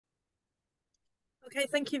Okay,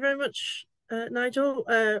 thank you very much, Nigel.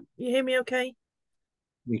 You hear me okay?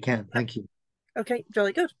 We can, Yep. thank you. Okay,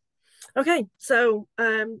 jolly good. Okay, so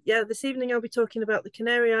yeah, this evening I'll be talking about the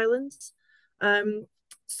Canary Islands. Um,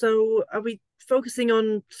 so I'll be focusing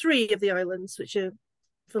on three of the islands, which are,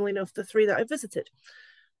 funnily enough, the three that I visited.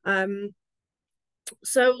 Um,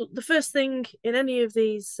 so the first thing in any of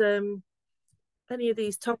these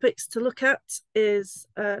topics to look at is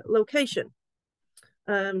location.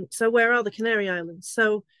 So where are the Canary Islands?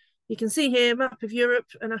 So you can see here a map of Europe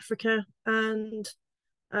and Africa, and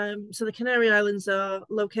so the Canary Islands are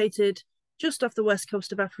located just off the west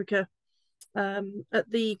coast of Africa. At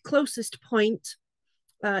the closest point,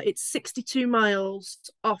 it's 62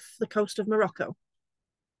 miles off the coast of Morocco,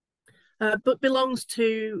 but belongs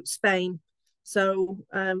to Spain. So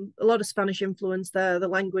a lot of Spanish influence there. The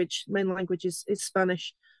main language is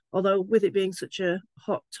Spanish, although with it being such a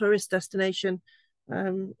hot tourist destination,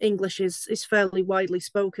 English is fairly widely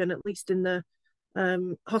spoken, at least in the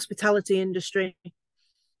hospitality industry.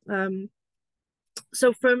 Um,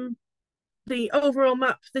 so from the overall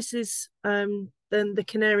map, this is then the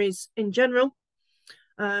Canaries in general.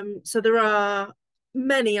 So there are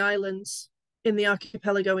many islands in the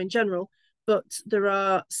archipelago in general, but there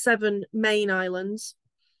are seven main islands,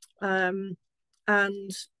 and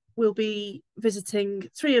we'll be visiting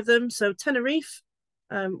three of them. So Tenerife,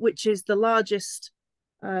 which is the largest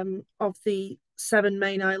of the seven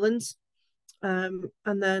main islands, and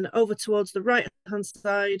then over towards the right hand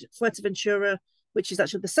side, Fuerteventura, which is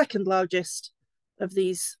actually the second largest of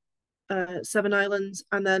these seven islands,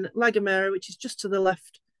 and then La Gomera, which is just to the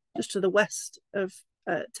left, just to the west of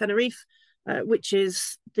Tenerife, which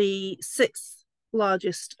is the sixth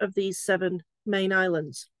largest of these seven main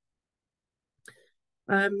islands.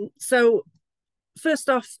 So first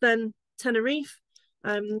off, then Tenerife.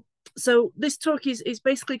 So this talk is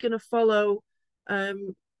basically going to follow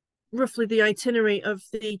roughly the itinerary of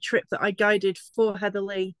the trip that I guided for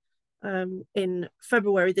Heatherlea in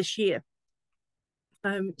February this year.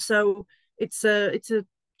 So it's a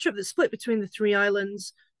trip that's split between the three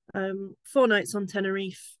islands, 4 nights on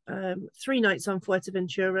Tenerife, 3 nights on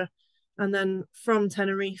Fuerteventura, and then from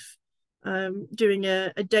Tenerife, doing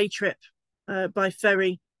a day trip by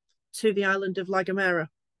ferry to the island of La Gomera.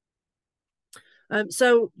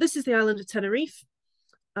 So this is the island of Tenerife.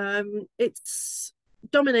 It's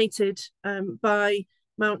dominated by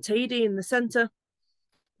Mount Teide in the center,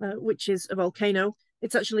 which is a volcano.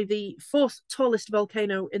 It's actually the fourth tallest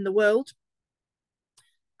volcano in the world.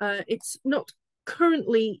 It's not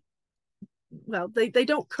currently, well, they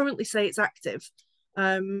don't currently say it's active,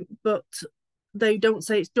 but they don't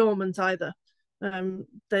say it's dormant either.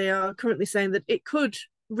 They are currently saying that it could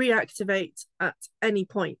reactivate at any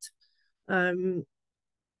point.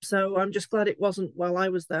 So I'm just glad it wasn't while I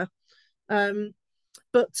was there.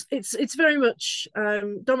 But it's very much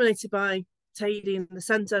dominated by Teide in the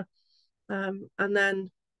centre, and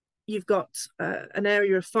then you've got an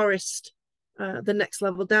area of forest, the next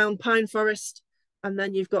level down, pine forest, and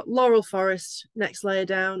then you've got laurel forest next layer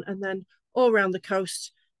down, and then all around the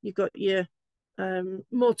coast you've got your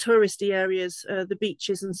more touristy areas, the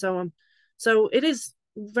beaches and so on. So it is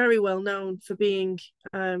very well known for being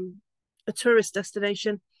a tourist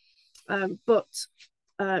destination, but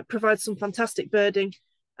provides some fantastic birding.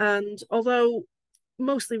 And although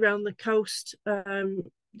mostly around the coast,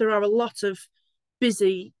 there are a lot of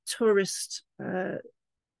busy tourist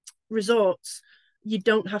resorts, you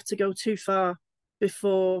don't have to go too far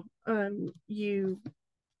before you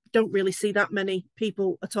don't really see that many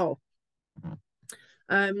people at all.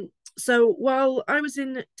 So while I was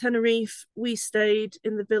in Tenerife, we stayed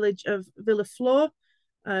in the village of Villaflor,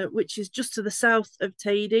 which is just to the south of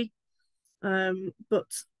Teide, but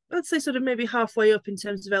I'd say sort of maybe halfway up in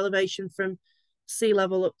terms of elevation from sea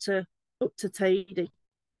level up to Teide,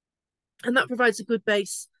 and that provides a good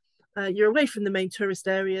base. You're away from the main tourist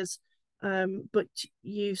areas, but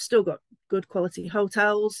you've still got good quality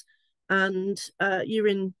hotels, and you're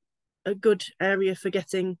in a good area for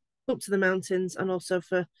getting up to the mountains and also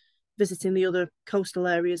for visiting the other coastal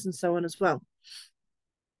areas and so on as well.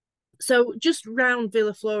 So just round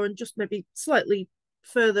Villaflor and just maybe slightly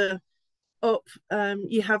further up,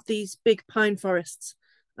 you have these big pine forests.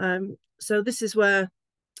 So this is where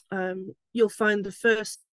you'll find the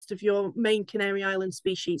first of your main Canary Island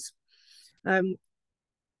species.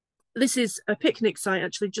 This is a picnic site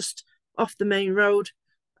actually just off the main road,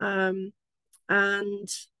 and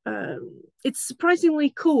it's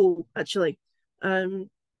surprisingly cool actually.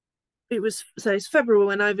 It was, so it's February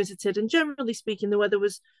when I visited, and generally speaking the weather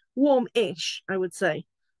was warm-ish, I would say,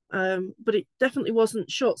 but it definitely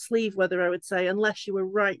wasn't short sleeve weather, I would say, unless you were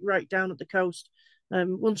right down at the coast,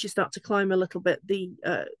 Once you start to climb a little bit, the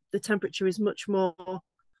temperature is much more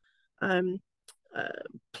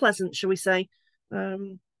pleasant, shall we say.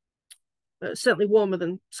 Certainly warmer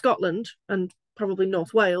than Scotland and probably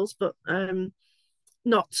North Wales, but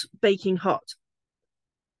not baking hot.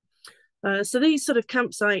 So these sort of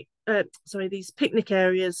these picnic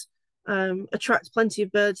areas attract plenty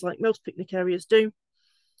of birds, like most picnic areas do.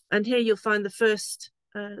 And here you'll find the first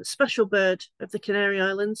special bird of the Canary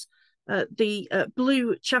Islands, the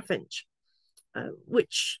blue chaffinch,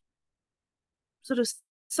 which sort of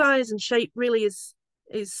size and shape really is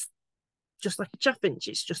just like a chaffinch.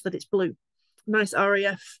 It's just that it's blue. Nice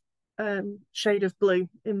RAF shade of blue,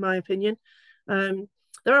 in my opinion.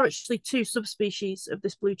 There are actually two subspecies of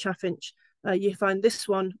this blue chaffinch. You find this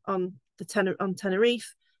one on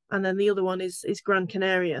Tenerife, and then the other one is Gran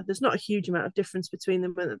Canaria. There's not a huge amount of difference between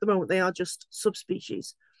them, but at the moment they are just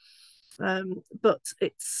subspecies. But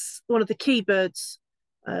it's one of the key birds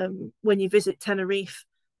when you visit Tenerife,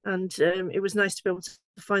 and it was nice to be able to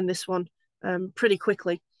find this one pretty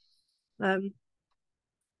quickly.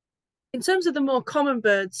 In terms of the more common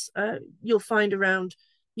birds you'll find around,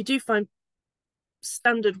 you do find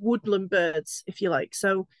standard woodland birds, if you like.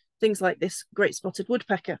 So things like this great spotted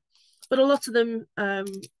woodpecker. But a lot of them,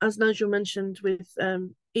 as Nigel mentioned with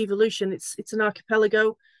evolution, it's an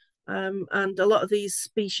archipelago, and a lot of these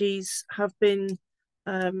species have been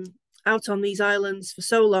out on these islands for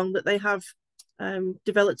so long that they have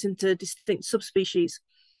developed into distinct subspecies.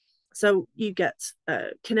 So you get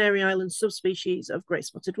Canary Island subspecies of great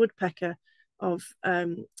spotted woodpecker, of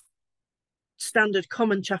standard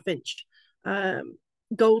common chaffinch,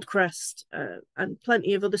 goldcrest, and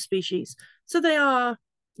plenty of other species. So they are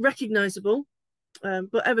recognizable,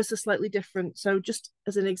 but ever so slightly different. So just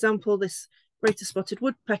as an example, this greater spotted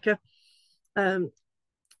woodpecker,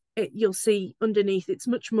 you'll see underneath it's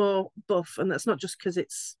much more buff, and that's not just because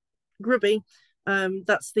it's grubby.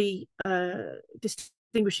 That's the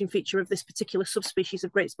distinguishing feature of this particular subspecies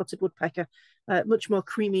of great spotted woodpecker, much more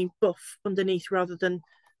creamy buff underneath rather than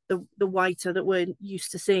the whiter that we're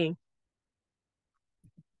used to seeing.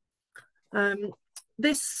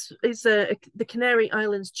 This is the Canary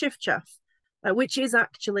Islands chiffchaff, which is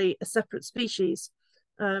actually a separate species.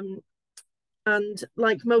 And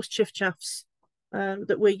like most chiffchaffs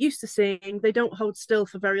that we're used to seeing, they don't hold still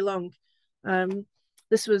for very long.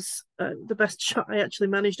 This was the best shot I actually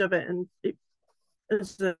managed of it, and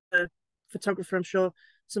as a photographer, I'm sure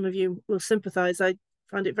some of you will sympathize. I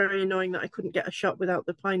found it very annoying that I couldn't get a shot without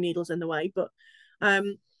the pine needles in the way. But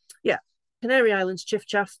yeah, Canary Islands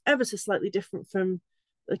chiffchaff, ever so slightly different from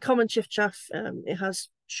the common chiffchaff. It has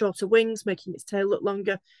shorter wings, making its tail look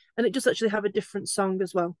longer, and it does actually have a different song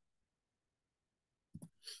as well.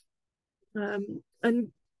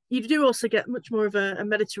 And you do also get much more of a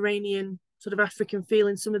Mediterranean sort of African feel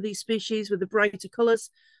in some of these species with the brighter colours,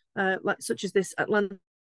 like such as this Atlantic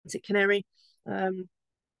canary,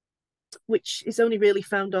 which is only really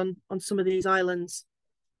found on some of these islands.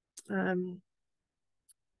 And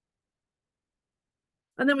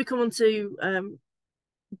then we come on to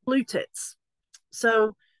blue tits.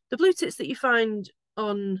 So the blue tits that you find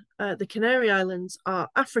on the Canary Islands are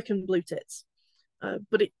African blue tits,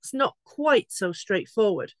 but it's not quite so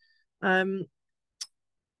straightforward.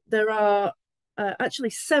 There are actually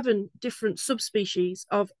 7 different subspecies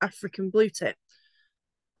of African blue tit,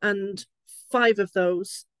 and 5 of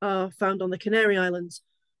those are found on the Canary Islands.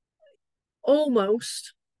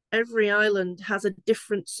 Almost every island has a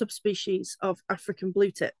different subspecies of African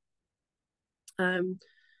blue tit.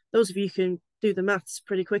 Those of you who can do the maths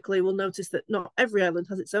pretty quickly will notice that not every island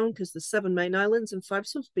has its own, because there's 7 main islands and 5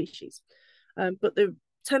 subspecies. But the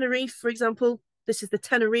Tenerife, for example, this is the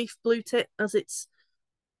Tenerife blue tit, as it's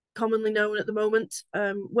commonly known at the moment.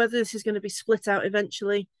 Whether this is going to be split out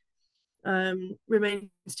eventually remains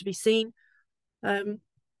to be seen.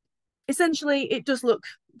 Essentially, it does look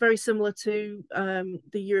very similar to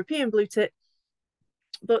the European blue tit,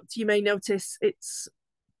 but you may notice it's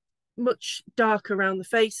much darker around the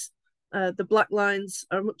face. The black lines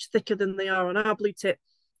are much thicker than they are on our blue tit,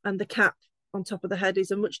 and the cap on top of the head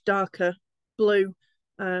is a much darker blue.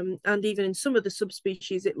 And even in some of the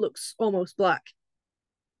subspecies, it looks almost black.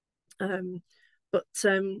 But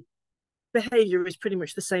behaviour is pretty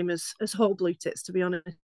much the same as whole blue tits, to be honest.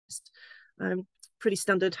 Pretty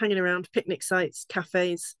standard, hanging around picnic sites,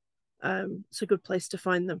 cafes. It's a good place to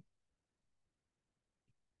find them.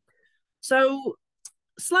 So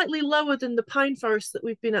slightly lower than the pine forests that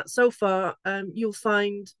we've been at so far, you'll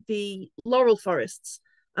find the laurel forests,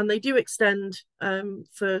 and they do extend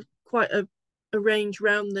for quite a range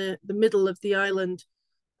around the middle of the island.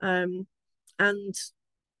 And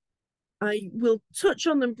I will touch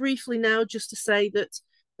on them briefly now, just to say that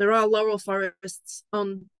there are laurel forests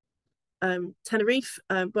on Tenerife,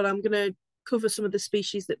 but I'm going to cover some of the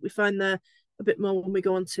species that we find there a bit more when we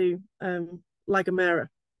go on to La Gomera.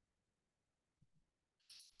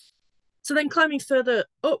 So then climbing further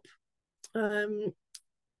up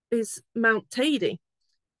is Mount Teide.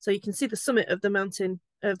 So you can see the summit of the mountain,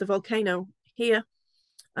 of the volcano here.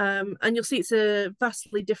 And you'll see it's a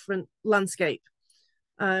vastly different landscape.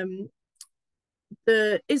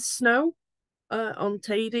 There is snow on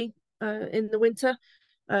Teide in the winter.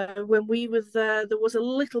 When we were there was a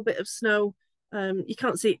little bit of snow. You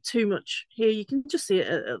can't see it too much here. You can just see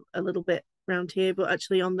it a little bit around here, but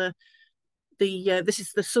actually on the this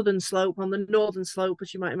is the southern slope. On the northern slope,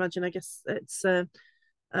 as you might imagine, I guess it's where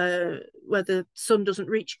the sun doesn't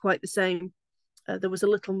reach quite the same. There was a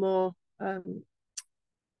little more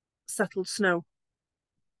settled snow.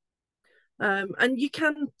 And you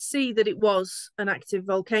can see that it was an active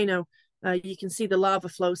volcano. You can see the lava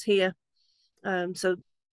flows here. So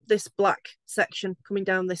this black section coming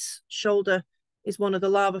down this shoulder is one of the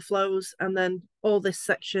lava flows, and then all this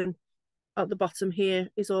section at the bottom here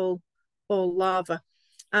is all lava.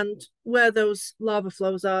 And where those lava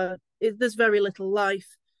flows are, there's very little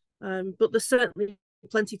life, but there's certainly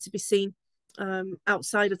plenty to be seen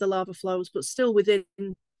outside of the lava flows, but still within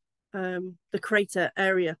the crater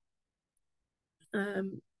area.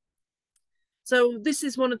 So this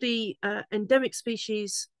is one of the endemic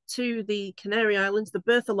species to the Canary Islands, the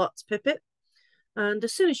Bertholot's pipit. And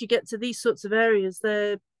as soon as you get to these sorts of areas,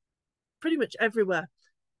 they're pretty much everywhere.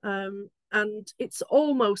 And it's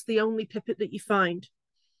almost the only pipit that you find.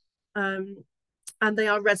 And they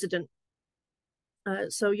are resident.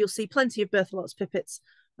 So you'll see plenty of Bertholot's pipits.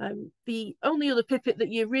 The only other pipit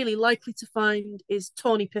that you're really likely to find is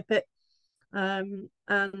tawny pipit. And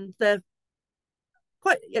they're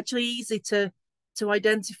quite actually easy to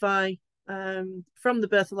identify from the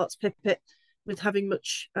Bertholot's pipit, with having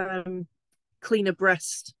much cleaner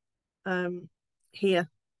breast here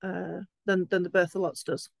than the Bertholot's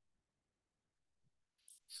does.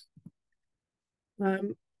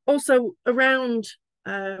 Also around,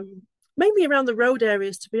 mainly around the road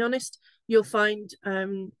areas, to be honest, you'll find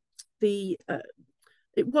it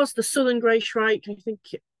was the southern grey shrike. I think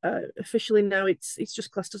officially now it's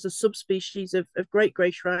just classed as a subspecies of great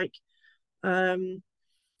grey shrike,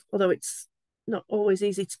 although it's not always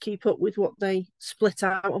easy to keep up with what they split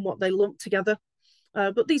out and what they lump together.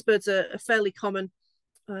 But these birds are fairly common,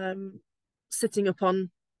 sitting up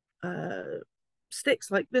on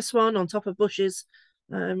sticks like this one, on top of bushes,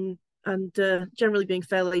 and generally being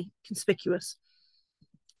fairly conspicuous.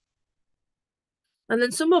 And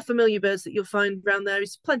then some more familiar birds that you'll find around there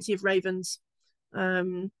is plenty of ravens.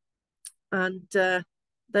 And they're,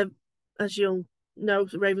 as you'll know,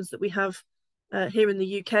 the ravens that we have here in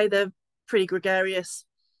the UK, they're pretty gregarious,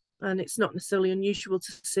 and it's not necessarily unusual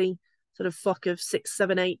to see sort of flock of 6,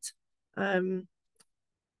 7, 8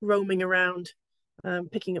 roaming around,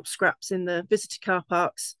 picking up scraps in the visitor car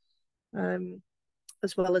parks,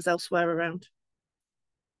 as well as elsewhere around.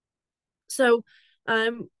 So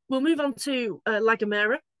we'll move on to La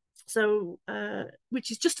Gomera, so which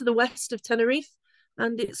is just to the west of Tenerife,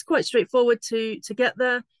 and it's quite straightforward to get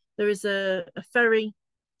there. There is a ferry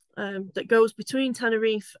that goes between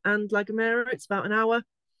Tenerife and La Gomera. It's about an hour.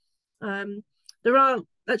 There are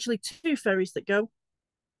actually 2 ferries that go.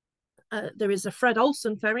 There is a Fred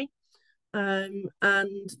Olsen ferry, and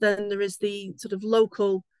then there is the sort of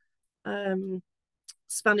local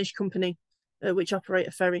Spanish company which operate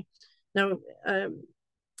a ferry. Now,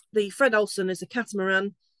 the Fred Olsen is a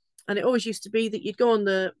catamaran, and it always used to be that you'd go on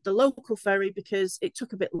the local ferry because it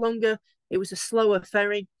took a bit longer. It was a slower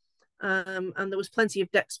ferry, and there was plenty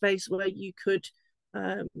of deck space where you could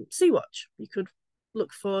sea watch. You could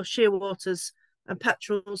look for shearwaters and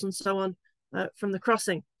petrels and so on from the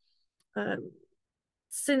crossing.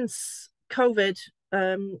 Since COVID,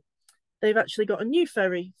 they've actually got a new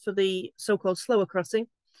ferry for the so-called slower crossing,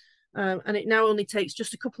 and it now only takes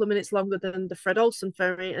just a couple of minutes longer than the Fred Olsen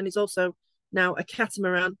ferry, and is also now a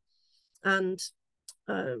catamaran. And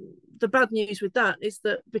the bad news with that is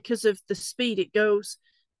that because of the speed it goes,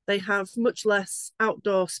 they have much less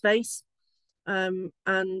outdoor space, and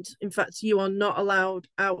in fact you are not allowed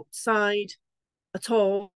outside at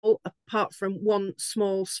all, apart from one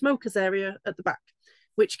small smokers area at the back,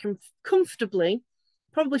 which can comfortably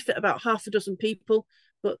probably fit about half a dozen people,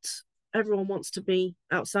 but everyone wants to be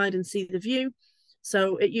outside and see the view,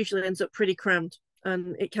 so it usually ends up pretty crammed,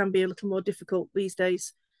 and it can be a little more difficult these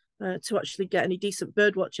days to actually get any decent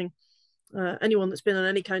bird watching. Anyone that's been on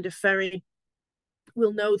any kind of ferry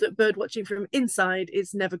will know that bird watching from inside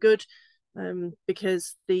is never good.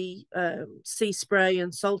 because the sea spray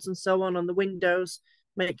and salt and so on the windows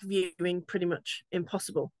make viewing pretty much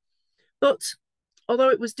impossible. But although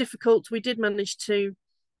it was difficult, we did manage to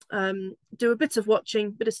do a bit of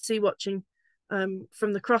watching, bit of sea watching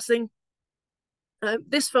from the crossing.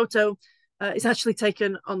 This photo is actually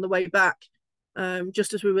taken on the way back,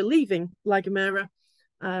 just as we were leaving La Gomera,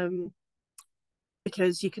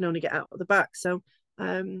 because you can only get out of the back. So,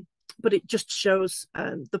 but it just shows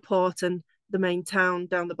the port and the main town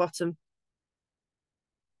down the bottom.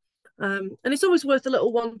 And it's always worth a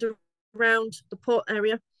little wander around the port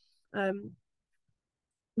area.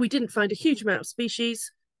 We didn't find a huge amount of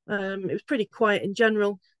species. It was pretty quiet in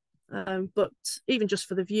general, but even just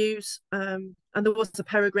for the views, and there was a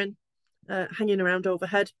peregrine hanging around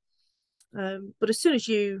overhead. But as soon as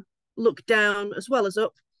you look down as well as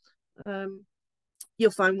up,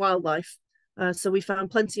 you'll find wildlife. So we found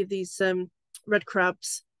plenty of these red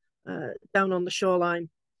crabs down on the shoreline.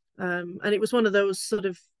 And it was one of those sort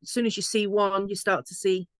of, as soon as you see one, you start to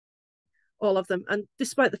see all of them. And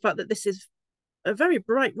despite the fact that this is a very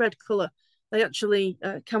bright red colour, they actually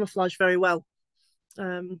camouflage very well.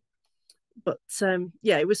 But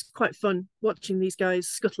yeah, it was quite fun watching these guys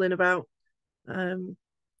scuttling about in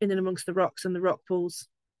and amongst the rocks and the rock pools.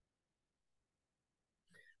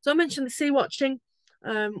 So I mentioned the sea watching.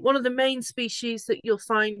 One of the main species that you'll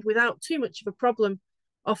find without too much of a problem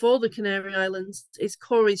off all the Canary Islands is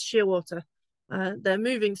Cory's shearwater. They're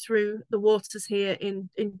moving through the waters here in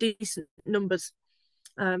decent numbers.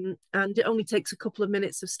 And it only takes a couple of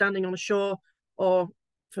minutes of standing on a shore or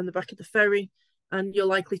from the back of the ferry, and you're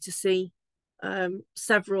likely to see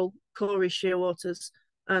several Cory shearwaters.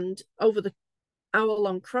 And over the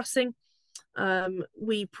hour-long crossing,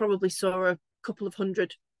 we probably saw a couple of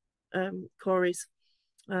hundred Corys.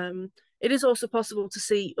 It is also possible to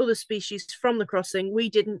see other species from the crossing. We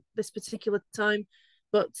didn't this particular time,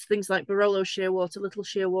 but things like Barolo shearwater, little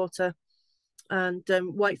shearwater, and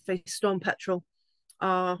white-faced storm petrel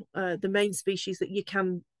are the main species that you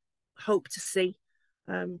can hope to see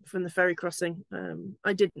from the ferry crossing.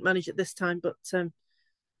 I didn't manage it this time, but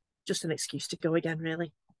just an excuse to go again,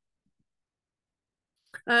 really.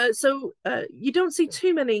 So you don't see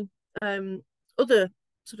too many other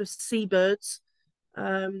sort of seabirds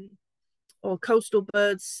or coastal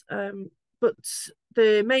birds, but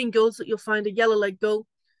the main gulls that you'll find are yellow-legged gull.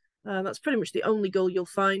 That's pretty much the only gull you'll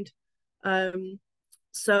find.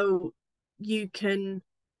 So you can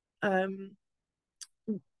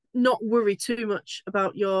not worry too much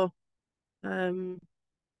about your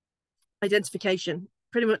identification.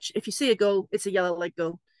 Pretty much, if you see a gull, it's a yellow-legged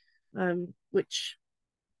gull, which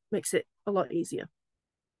makes it a lot easier.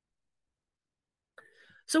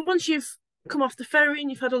 So once you've come off the ferry and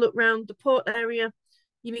you've had a look around the port area,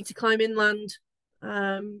 you need to climb inland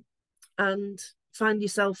and find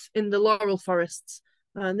yourself in the laurel forests.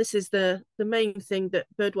 And this is the main thing that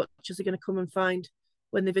birdwatchers are going to come and find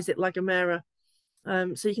when they visit La Gomera.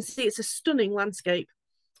 So you can see it's a stunning landscape.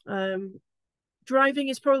 Driving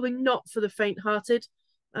is probably not for the faint-hearted.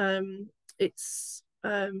 It's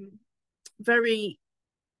very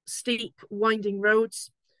steep, winding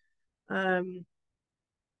roads.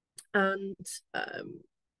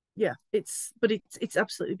 Yeah, it's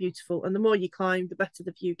absolutely beautiful. And the more you climb, the better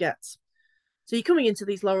the view gets. So you're coming into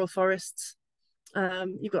these laurel forests.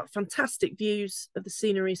 You've got fantastic views of the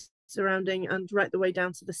scenery surrounding and right the way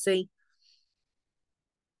down to the sea.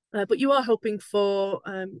 But you are hoping for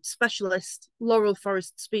specialist laurel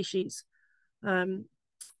forest species. And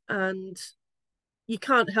you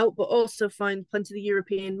can't help but also find plenty of the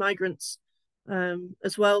European migrants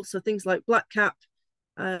as well. So things like blackcap,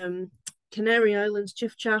 Canary Islands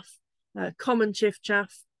chiffchaff, common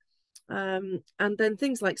chiffchaff, and then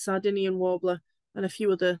things like Sardinian warbler and a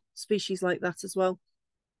few other species like that as well.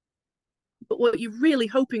 But what you're really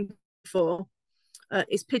hoping for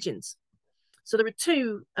is pigeons. So there are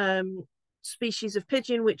two species of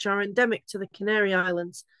pigeon which are endemic to the Canary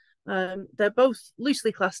Islands. They're both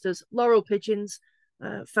loosely classed as laurel pigeons,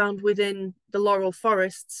 found within the laurel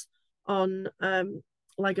forests on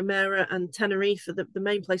La Gomera and Tenerife are the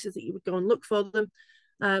main places that you would go and look for them.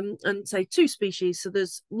 And say two species. So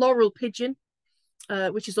there's laurel pigeon,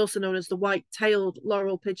 which is also known as the white-tailed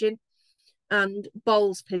laurel pigeon, and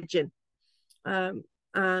Bolle's pigeon. And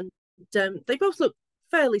they both look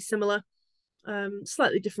fairly similar,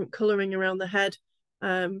 slightly different colouring around the head,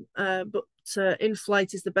 but in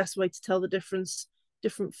flight is the best way to tell the difference.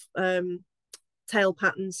 Different tail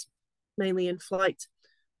patterns, mainly in flight.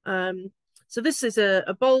 So this is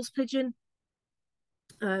a Bolle's pigeon,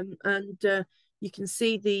 and you can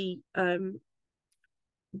see the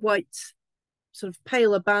white sort of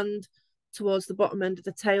paler band towards the bottom end of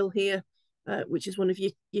the tail here, which is one of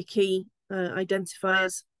your key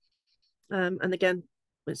identifiers. And again,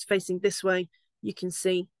 when it's facing this way, you can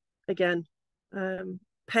see, again,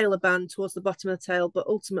 paler band towards the bottom of the tail, but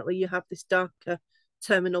ultimately you have this darker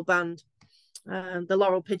terminal band. The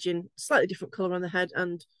Laurel pigeon, slightly different colour on the head,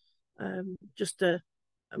 and just a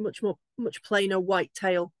much plainer white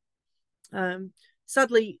tail.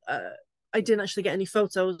 Sadly, I didn't actually get any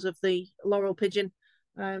photos of the Laurel pigeon,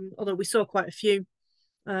 although we saw quite a few.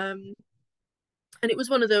 And it was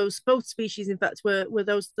one of those, both species, in fact, were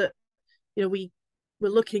those that, you know, we were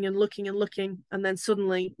looking and looking and looking, and then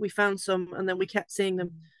suddenly we found some, and then we kept seeing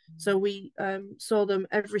them. So we saw them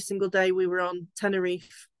every single day we were on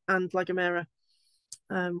Tenerife and La Gomera.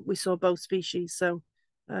 We saw both species, so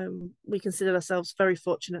we considered ourselves very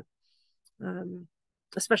fortunate,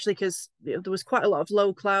 especially because, you know, there was quite a lot of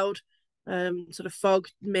low cloud, sort of fog,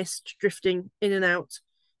 mist drifting in and out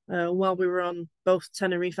while we were on both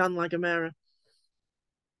Tenerife and La Gomera.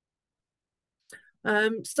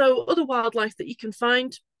 So other wildlife that you can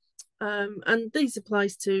find, and these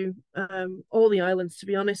applies to all the islands, to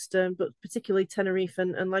be honest, but particularly Tenerife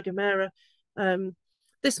and La Gomera.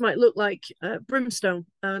 This might look like brimstone,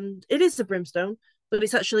 and it is a brimstone, but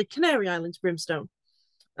it's actually Canary Islands brimstone.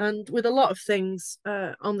 And with a lot of things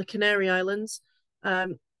on the Canary Islands,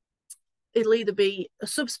 it'll either be a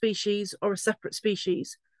subspecies or a separate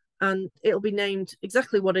species, and it'll be named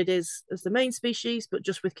exactly what it is as the main species, but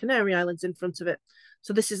just with Canary Islands in front of it.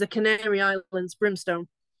 So this is a Canary Islands brimstone.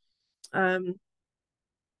 And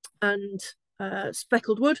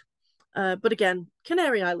speckled wood, but again,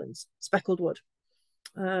 Canary Islands speckled wood.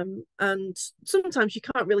 And sometimes you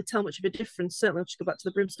can't really tell much of a difference. Certainly, I'll just go back to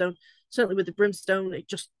the brimstone. Certainly with the brimstone, it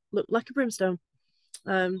just looked like a brimstone.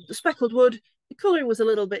 The speckled wood, the colouring was a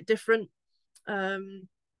little bit different.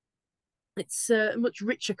 It's a much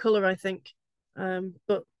richer colour, I think.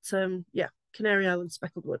 But yeah, Canary Islands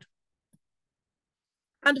speckled wood.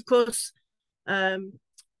 And of course,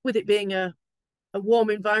 with it being a warm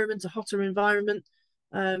environment, a hotter environment,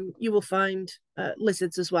 you will find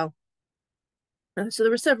lizards as well. So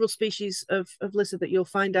there are several species of lizard that you'll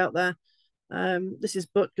find out there. This is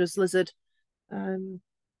Butler's lizard, and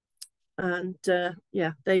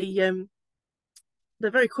yeah, they're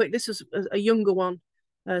very quick. This was a younger one,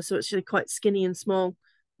 so it's actually quite skinny and small.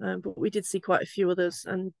 But we did see quite a few others,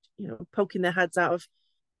 and, you know, poking their heads out of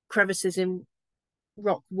crevices in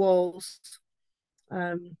rock walls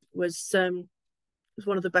was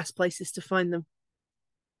one of the best places to find them.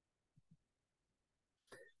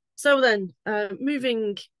 So then,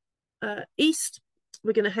 moving east,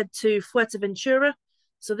 we're going to head to Fuerteventura.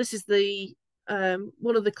 So this is the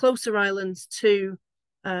one of the closer islands to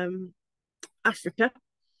Africa.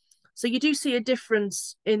 So you do see a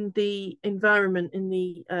difference in the environment, in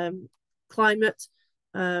the climate,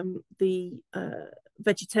 the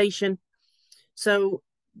vegetation. So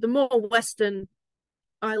the more western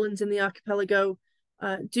islands in the archipelago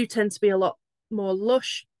do tend to be a lot more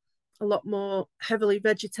lush, a lot more heavily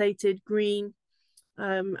vegetated, green.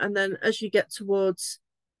 And then as you get towards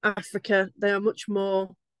Africa, they are much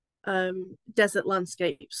more desert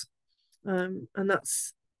landscapes. And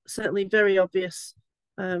that's certainly very obvious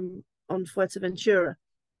on Fuerteventura.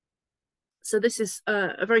 So this is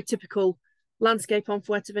a very typical landscape on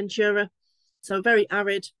Fuerteventura. So very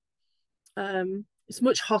arid. It's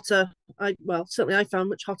much hotter. Certainly I found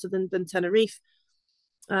much hotter than Tenerife.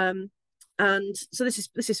 And so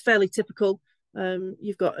this is fairly typical.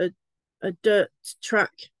 You've got a dirt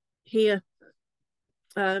track here,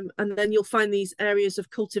 and then you'll find these areas of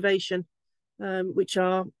cultivation, which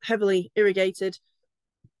are heavily irrigated,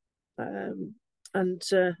 and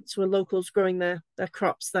so are locals growing their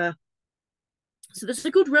crops there. So there's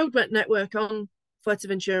a good road network on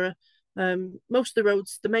Fuerteventura. Most of the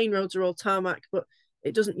roads, the main roads, are all tarmac, but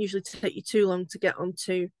it doesn't usually take you too long to get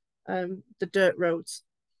onto the dirt roads.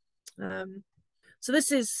 So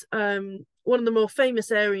this is one of the more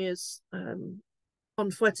famous areas on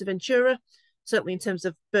Fuerteventura, certainly in terms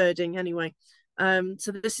of birding anyway.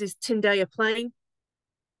 So this is Tindaya Plain.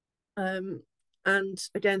 And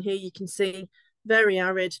again, here you can see very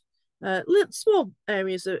arid, small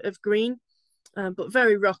areas of green, but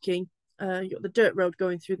very rocky. You've got the dirt road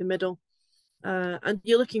going through the middle. And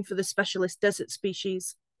you're looking for the specialist desert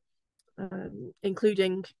species,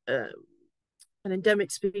 including an endemic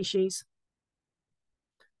species.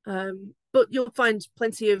 But you'll find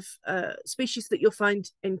plenty of species that you'll find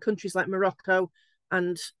in countries like Morocco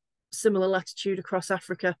and similar latitude across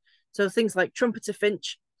Africa. So things like Trumpeter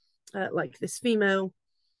finch, like this female,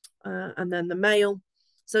 and then the male.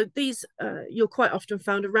 So these you'll quite often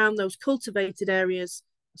find around those cultivated areas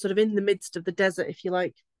sort of in the midst of the desert, if you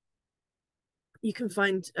like, you can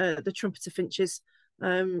find the trumpeter finches.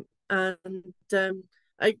 And I,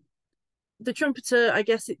 the trumpeter, I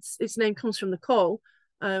guess its name comes from the call,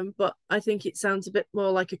 but I think it sounds a bit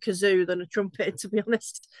more like a kazoo than a trumpet, to be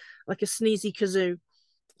honest, like a sneezy kazoo.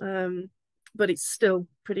 But it's still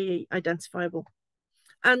pretty identifiable.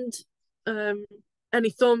 And any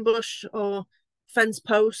thorn bush or fence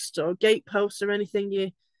post or gate post or anything, you're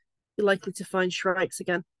likely to find shrikes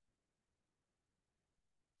again.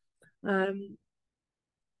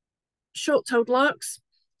 Short-toed larks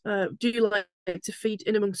do like to feed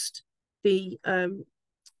in amongst the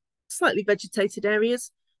slightly vegetated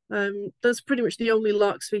areas. That's pretty much the only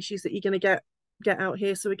lark species that you're going to get out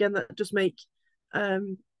here. So again, that does make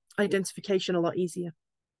identification a lot easier.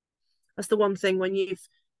 That's the one thing when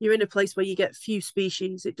you're in a place where you get few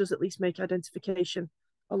species, it does at least make identification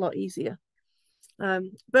a lot easier.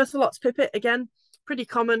 Bertholot's pipit, again, pretty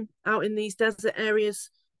common out in these desert areas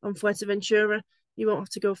on Fuerteventura. You won't have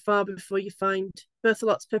to go far before you find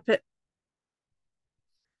Bertholot's pipit.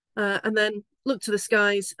 And then look to the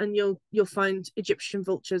skies and you'll find Egyptian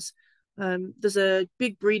vultures. There's a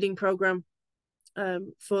big breeding program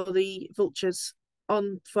for the vultures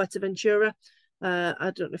on Fuerteventura.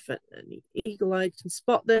 I don't know if any eagle-eyed can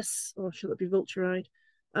spot this, or should it be vulture-eyed?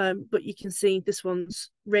 But you can see this one's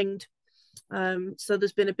ringed. So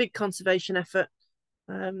there's been a big conservation effort.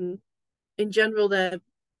 In general, they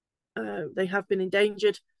have been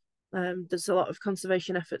endangered. There's a lot of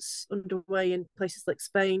conservation efforts underway in places like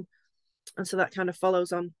Spain, and so that kind of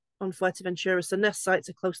follows on Fuerteventura. So nest sites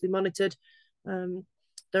are closely monitored.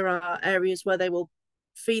 There are areas where they will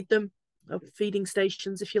feed them, or feeding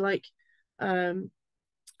stations, if you like. Yeah,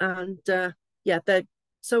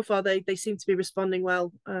 so far they seem to be responding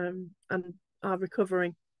well, and are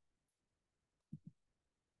recovering.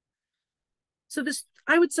 So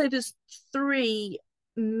I would say there's three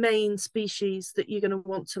main species that you're going to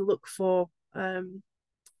want to look for in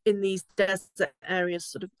these desert areas.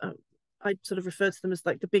 Sort of, I sort of refer to them as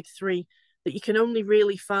like the big three that you can only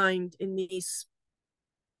really find in these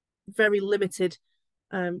very limited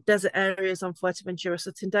desert areas on Fuerteventura.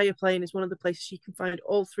 So Tenerife Plain is one of the places you can find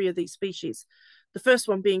all three of these species. The first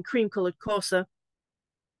one being cream-coloured courser,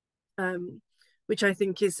 which I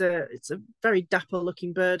think it's a very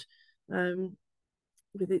dapper-looking bird,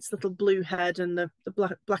 with its little blue head and the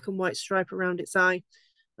black and white stripe around its eye.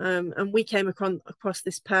 And we came across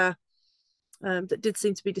this pair that did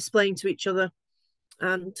seem to be displaying to each other.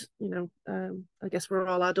 And, I guess we're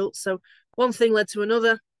all adults. So one thing led to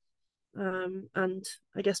another. And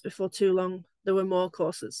I guess before too long, there were more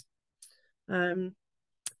coursers. So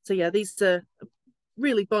yeah, these are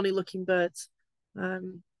really bonny looking birds.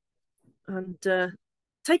 And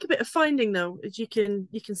take a bit of finding though, as you can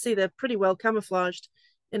see they're pretty well camouflaged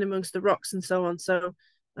in amongst the rocks and so on. So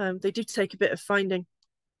they do take a bit of finding.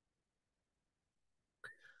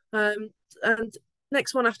 And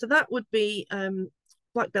next one after that would be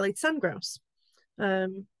black-bellied sandgrouse.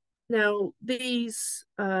 Now these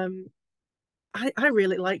I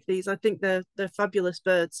really like these. I think they're fabulous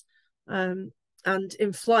birds. And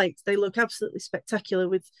in flight, they look absolutely spectacular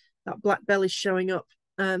with that black belly showing up.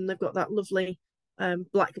 They've got that lovely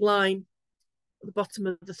black line at the bottom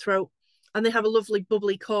of the throat. And they have a lovely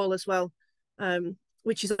bubbly call as well,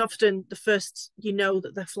 which is often the first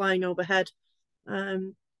that they're flying overhead.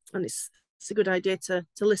 And it's a good idea to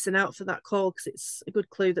listen out for that call, because it's a good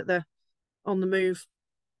clue that they're on the move.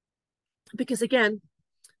 Because again,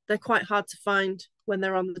 they're quite hard to find when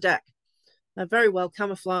they're on the deck. They're very well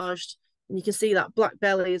camouflaged, and you can see that black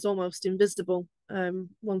belly is almost invisible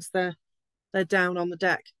once they're down on the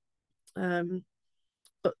deck.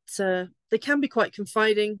 But they can be quite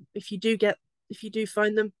confiding if you do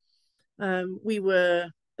find them.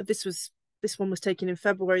 This one was taken in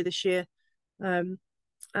February this year, and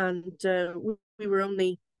we were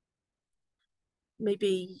only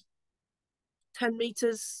maybe 10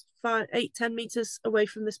 meters, 10 meters away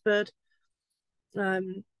from this bird.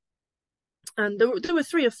 And there were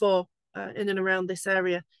 3 or 4 in and around this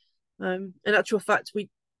area. In actual fact, we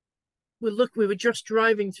were just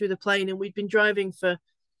driving through the plain, and we'd been driving for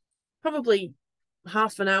probably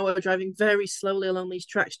half an hour, driving very slowly along these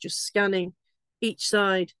tracks, just scanning each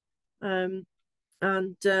side. And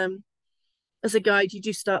as a guide, you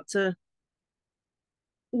do start to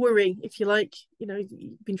worry, if you like.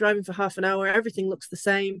 You've been driving for half an hour, everything looks the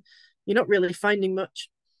same, you're not really finding much.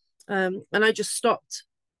 And I just stopped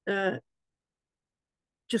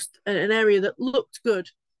just an area that looked good,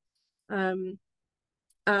 and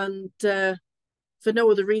for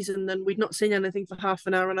no other reason than we'd not seen anything for half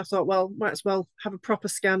an hour, and I thought, well, might as well have a proper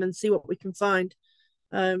scan and see what we can find.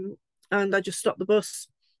 And I just stopped the bus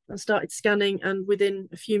and started scanning, and within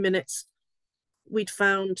a few minutes we'd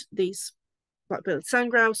found these black-billed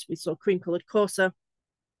sandgrouse, we saw cream-coloured courser,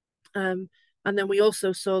 and then we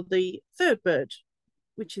also saw the third bird,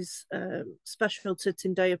 which is special to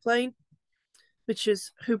Teide Plain, which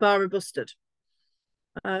is Houbara Bustard.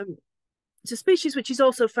 It's a species which is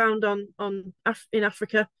also found in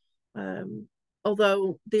Africa,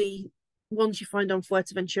 although the ones you find on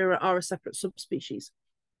Fuerteventura are a separate subspecies.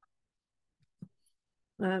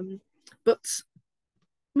 But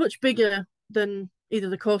much bigger than either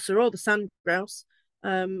the courser or the sand grouse,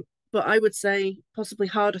 but I would say possibly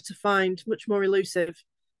harder to find, much more elusive.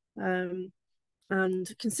 And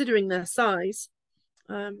considering their size,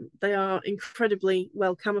 they are incredibly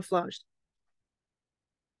well camouflaged.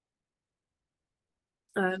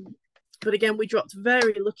 But again, we dropped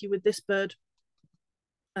very lucky with this bird,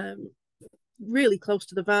 really close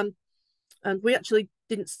to the van, and we actually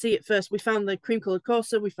didn't see it first. We found the cream-coloured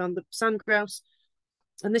courser, we found the sand grouse,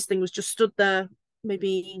 and this thing was just stood there,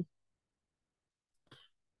 maybe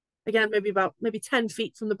 10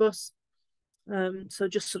 feet from the bus, so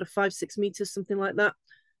just sort of 5-6 meters, something like that.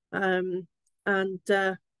 And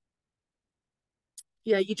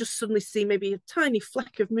yeah, you just suddenly see maybe a tiny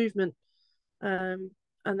fleck of movement, and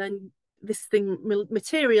then this thing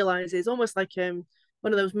materializes almost like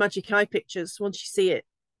one of those magic eye pictures. Once you see it,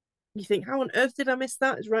 you think, how on earth did I miss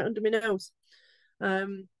that? It's right under my nose.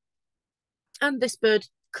 And this bird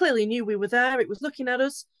clearly knew we were there. It was looking at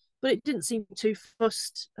us, but it didn't seem too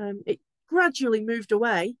fussed. It gradually moved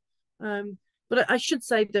away. But I should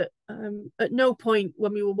say that at no point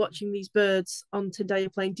when we were watching these birds on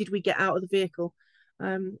Teide Plain did we get out of the vehicle.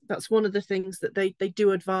 That's one of the things that they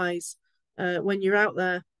do advise when you're out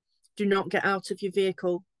there. Do not get out of your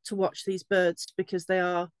vehicle to watch these birds, because they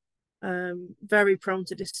are very prone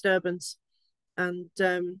to disturbance. And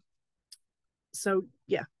so,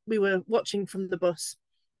 yeah, we were watching from the bus.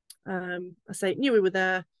 I say, knew we were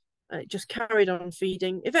there. It just carried on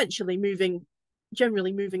feeding, eventually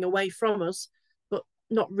generally moving away from us, but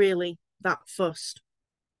not really that fussed.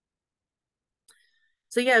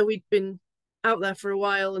 So yeah, we'd been out there for a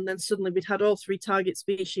while, and then suddenly we'd had all 3 target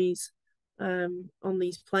species on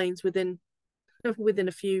these plains within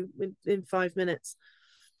 5 minutes.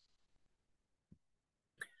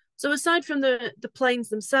 So aside from the plains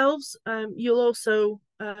themselves, you'll also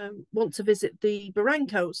want to visit the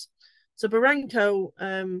barrancos. So barranco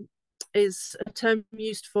is a term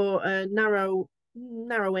used for a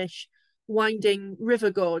narrowish, winding river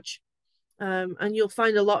gorge, and you'll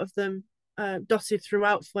find a lot of them dotted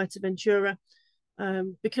throughout Fuerteventura.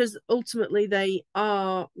 Because ultimately they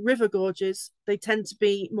are river gorges, they tend to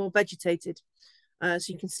be more vegetated. So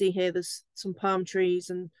you can see here there's some palm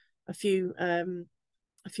trees and a few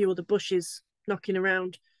other bushes knocking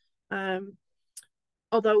around.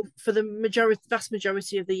 Although for the vast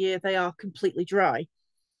majority of the year they are completely dry.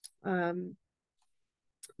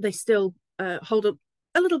 They still hold up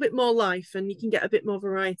a little bit more life, and you can get a bit more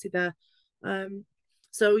variety there.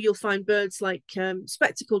 So you'll find birds like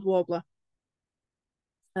spectacled warbler,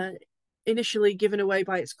 initially given away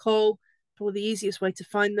by its call, probably the easiest way to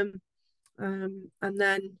find them. And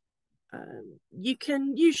then you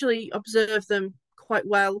can usually observe them quite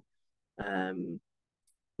well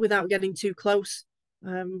without getting too close.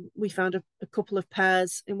 We found a couple of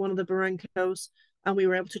pairs in one of the barrancos, and we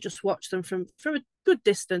were able to just watch them from a good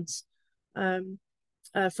distance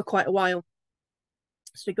for quite a while.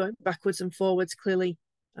 So going backwards and forwards, clearly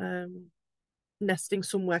nesting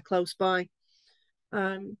somewhere close by.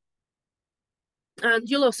 And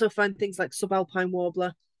you'll also find things like subalpine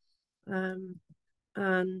warbler, and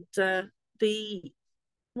one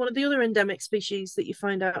of the other endemic species that you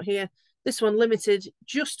find out here. This one limited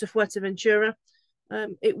just to Fuerteventura.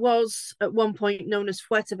 It was at one point known as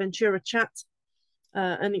Fuerteventura chat,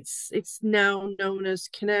 and it's now known as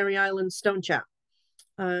Canary Islands stonechat.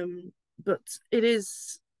 But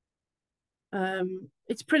it's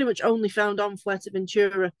pretty much only found on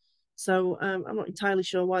Fuerteventura. So I'm not entirely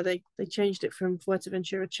sure why they changed it from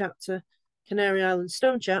Fuerteventura chat to Canary Islands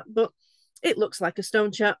stonechat, but it looks like a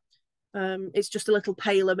stonechat. It's just a little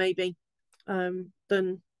paler maybe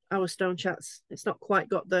than our stonechats. It's not quite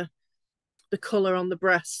got the colour on the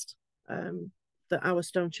breast that our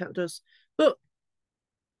stonechat does, but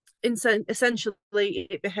essentially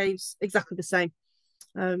it behaves exactly the same.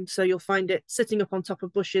 So you'll find it sitting up on top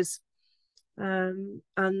of bushes, and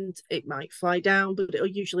it might fly down, but it'll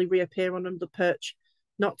usually reappear on another perch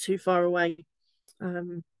not too far away.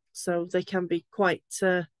 So they can be quite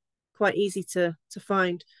easy to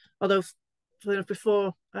find. Although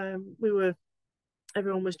before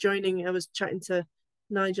everyone was joining, I was chatting to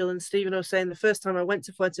Nigel and Stephen were saying, the first time I went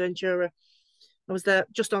to Fuerteventura, I was there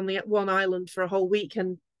just on the one island for a whole week,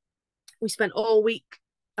 and we spent all week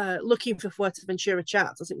looking for Fuerteventura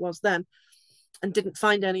chats, as it was then, and didn't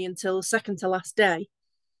find any until the second to last day.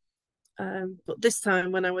 But this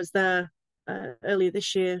time, when I was there earlier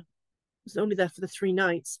this year, I was only there for the 3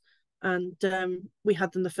 nights, and we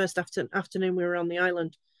had them the first afternoon we were on the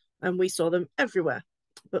island, and we saw them everywhere.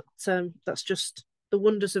 But that's just the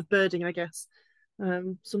wonders of birding, I guess.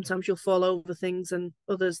 Sometimes you'll fall over things, and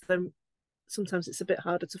others, then sometimes it's a bit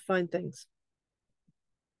harder to find things.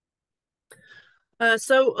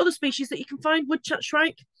 So other species that you can find, woodchat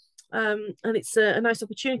shrike, and it's a nice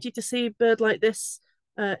opportunity to see a bird like this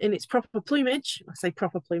in its proper plumage. I say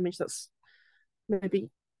proper plumage, that's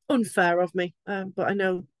maybe unfair of me, but I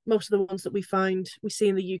know most of the ones that we see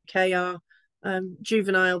in the UK are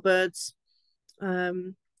juvenile birds,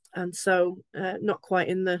 and so not quite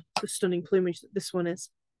in the stunning plumage that this one is.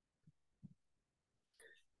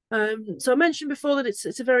 So I mentioned before that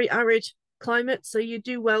it's a very arid climate, so you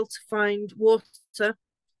do well to find water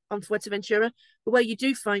on Fuerteventura, but where you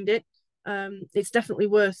do find it, it's definitely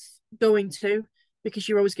worth going to, because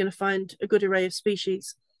you're always going to find a good array of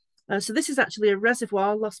species. So this is actually a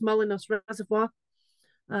reservoir, Los Molinos Reservoir,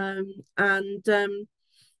 and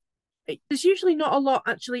there's usually not a lot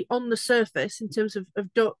actually on the surface in terms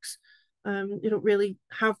of ducks. You don't really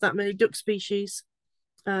have that many duck species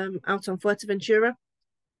out on Fuerteventura,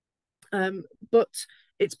 but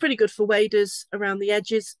it's pretty good for waders around the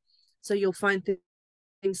edges. So you'll find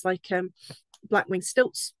things like black-winged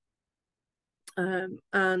stilts, and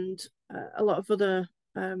a lot of other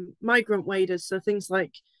migrant waders. So things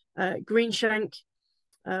like greenshank,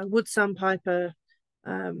 wood sandpiper,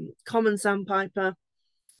 common sandpiper,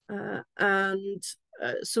 and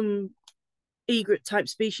some egret type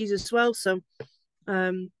species as well. So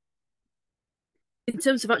in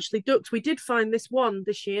terms of actually ducks, we did find this one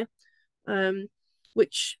this year,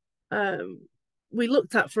 which we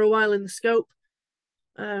looked at for a while in the scope.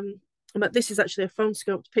 But this is actually a phone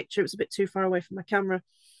scoped picture. It was a bit too far away from my camera,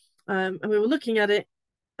 and we were looking at it.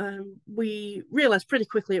 We realised pretty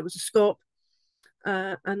quickly it was a scaup,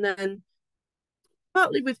 and then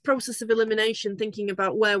partly with process of elimination, thinking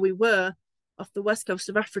about where we were off the west coast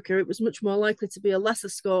of Africa, it was much more likely to be a lesser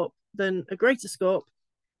scaup than a greater scaup.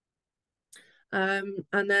 And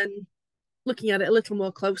then looking at it a little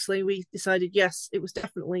more closely, we decided, yes, it was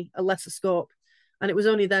definitely a lesser scaup. And it was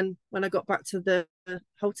only then when I got back to the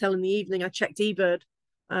hotel in the evening, I checked eBird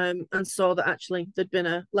and saw that actually there'd been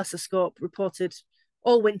a lesser scaup reported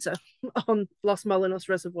all winter on Los Molinos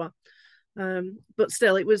Reservoir. But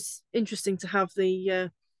still, it was interesting to have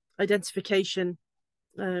the identification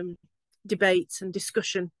debate and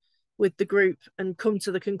discussion with the group and come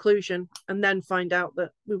to the conclusion and then find out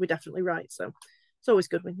that we were definitely right. So it's always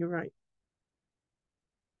good when you're right.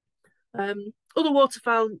 Other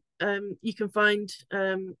waterfowl you can find,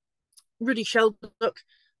 ruddy shelduck.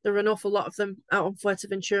 There are an awful lot of them out on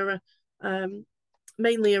Fuerteventura,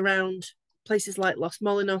 mainly around places like Los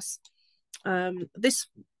Molinos.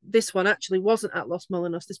 This one actually wasn't at Los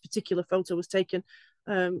Molinos. This particular photo was taken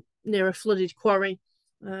near a flooded quarry,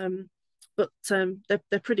 but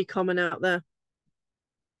they're pretty common out there.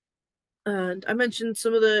 And I mentioned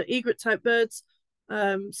some of the egret type birds,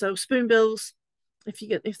 so spoonbills.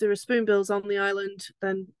 If there are spoonbills on the island,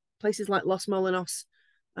 then places like Los Molinos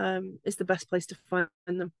is the best place to find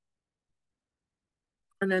them.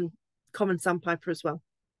 And then common sandpiper as well.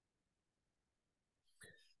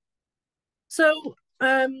 So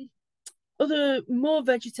other more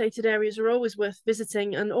vegetated areas are always worth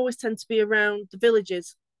visiting and always tend to be around the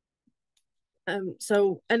villages.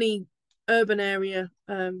 So any urban area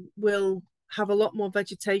will have a lot more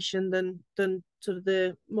vegetation than sort of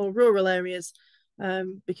the more rural areas,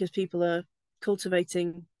 because people are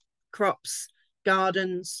cultivating crops,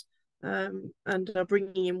 gardens, and are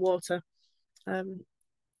bringing in water.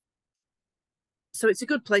 So it's a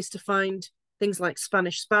good place to find things like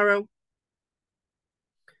Spanish sparrow,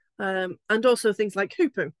 and also things like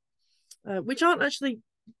hoopoe, which aren't actually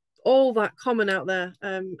all that common out there.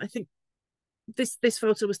 I think this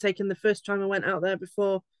photo was taken the first time I went out there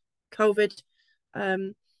before COVID.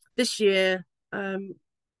 This year,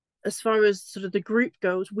 as far as sort of the group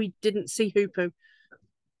goes, we didn't see hoopoe.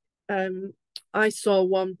 I saw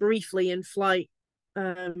one briefly in flight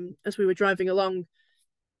as we were driving along.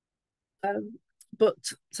 But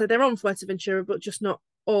so they're on Fuerteventura, but just not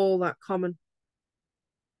all that common.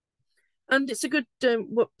 And it's a good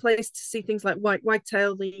place to see things like white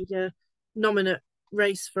wagtail, the nominate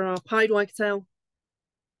race for our pied wagtail.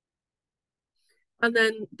 And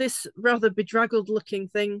then this rather bedraggled looking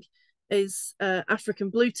thing is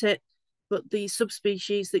African blue tit, but the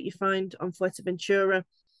subspecies that you find on Fuerteventura,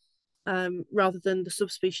 rather than the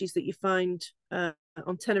subspecies that you find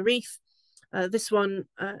on Tenerife. This one,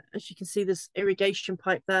 as you can see, there's irrigation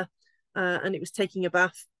pipe there, and it was taking a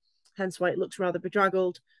bath, hence why it looks rather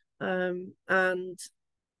bedraggled. And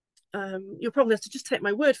you'll probably have to just take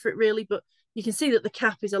my word for it, really, but you can see that the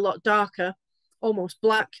cap is a lot darker, almost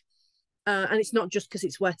black, and it's not just because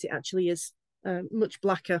it's wet, it actually is much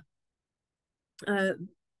blacker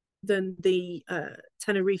than the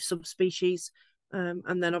Tenerife subspecies,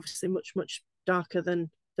 and then obviously much, much darker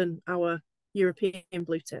than our European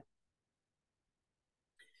blue tit.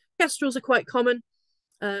 Kestrels are quite common,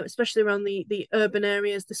 especially around the urban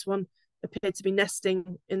areas. This one appeared to be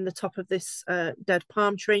nesting in the top of this dead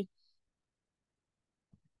palm tree.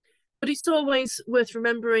 But it's always worth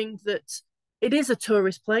remembering that it is a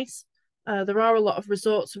tourist place. There are a lot of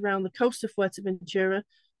resorts around the coast of Fuerteventura,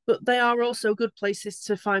 but they are also good places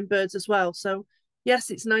to find birds as well. So yes,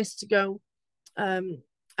 it's nice to go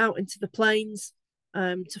out into the plains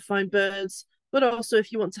to find birds, but also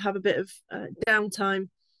if you want to have a bit of downtime,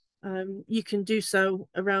 you can do so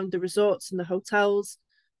around the resorts and the hotels,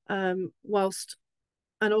 whilst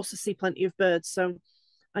and also see plenty of birds. So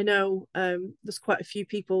I know there's quite a few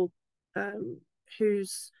people who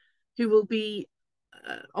will be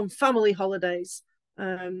on family holidays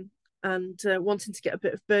and wanting to get a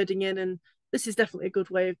bit of birding in, and this is definitely a good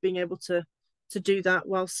way of being able to do that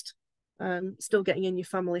whilst still getting in your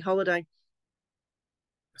family holiday.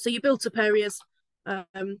 So your built-up areas,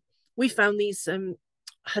 we found these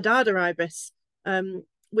Hadada ibis,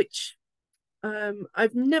 which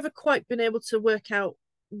I've never quite been able to work out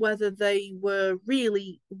whether they were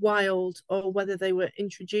really wild or whether they were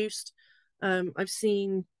introduced. I've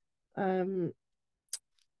seen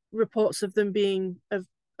reports of them being of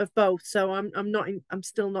both, so I'm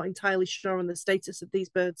still not entirely sure on the status of these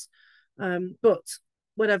birds, but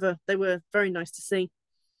whatever, they were very nice to see.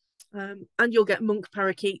 And you'll get monk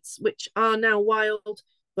parakeets, which are now wild,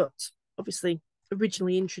 but obviously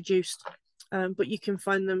originally introduced. But you can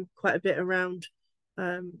find them quite a bit around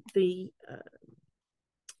the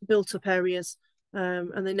built-up areas,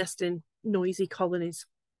 and they nest in noisy colonies.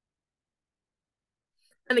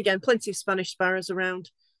 And again, plenty of Spanish sparrows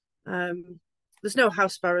around. There's no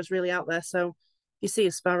house sparrows really out there, so if you see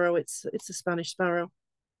a sparrow, it's a Spanish sparrow.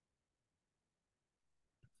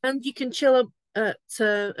 And you can chill up at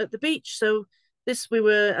the beach. So we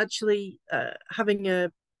were actually having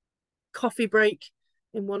a coffee break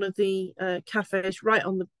in one of the cafes right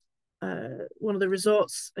on the one of the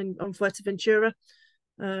resorts on Fuerteventura.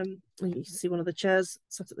 And you can see one of the chairs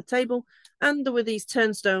sat at the table, and there were these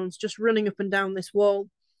turnstones just running up and down this wall,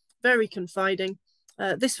 very confiding.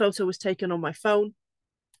 This photo was taken on my phone,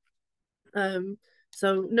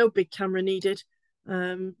 so no big camera needed,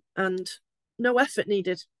 and no effort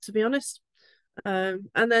needed, to be honest. And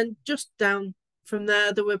then just down from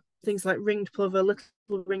there were things like ringed plover, little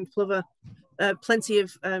ringed plover, plenty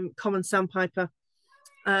of common sandpiper,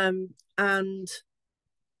 and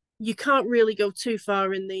you can't really go too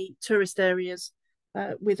far in the tourist areas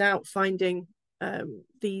without finding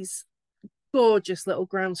these gorgeous little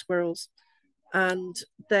ground squirrels. And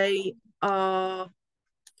they are,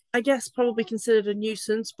 I guess, probably considered a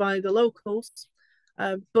nuisance by the locals,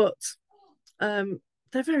 but they're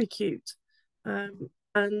very cute,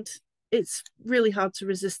 and it's really hard to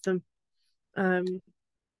resist them. And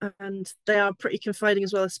they are pretty confiding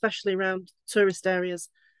as well, especially around tourist areas.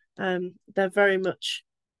 They're very much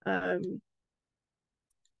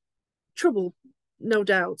trouble, no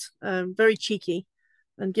doubt, very cheeky,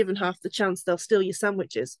 and given half the chance, they'll steal your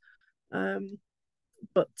sandwiches.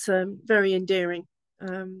 But very endearing.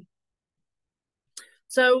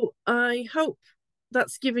 So I hope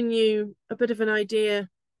that's given you a bit of an idea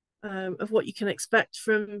of what you can expect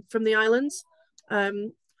from the islands.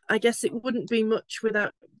 I guess it wouldn't be much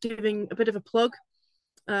without giving a bit of a plug.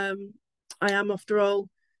 I am, after all,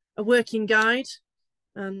 a working guide,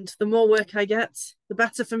 and the more work I get, the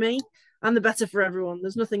better for me and the better for everyone.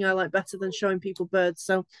 There's nothing I like better than showing people birds.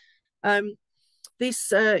 So this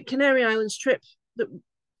Canary Islands trip that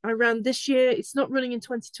I ran this year, it's not running in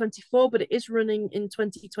 2024, but it is running in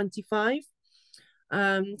 2025.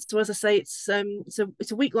 So as I say, it's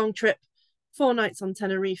a week-long trip, 4 nights on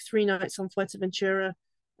Tenerife, 3 nights on Fuerteventura,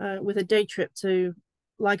 with a day trip to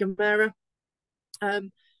La Gomera.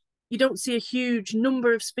 You don't see a huge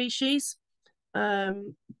number of species,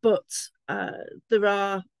 but there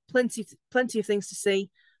are plenty of things to see,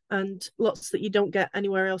 and lots that you don't get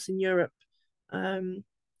anywhere else in Europe. And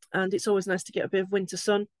it's always nice to get a bit of winter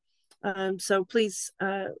sun. So please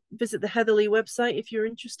visit the Heatherlea website if you're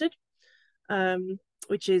interested.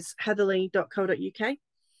 which is heatherlea.co.uk.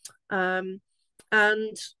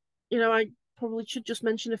 And, you know, I probably should just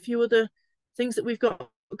mention a few other things that we've got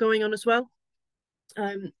going on as well.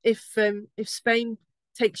 If Spain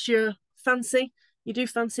takes your fancy, you do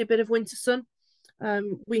fancy a bit of winter sun,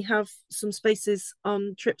 we have some spaces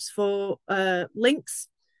on trips for lynx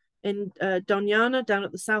in Doñana, down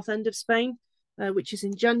at the south end of Spain, which is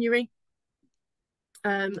in January,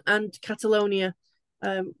 and Catalonia,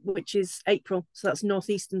 which is April. So that's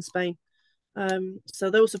northeastern Spain. So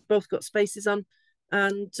those have both got spaces on.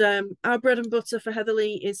 And our bread and butter for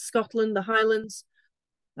Heatherlea is Scotland, the Highlands.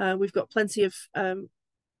 We've got plenty of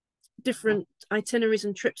different itineraries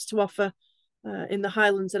and trips to offer in the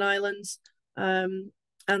Highlands and Islands, and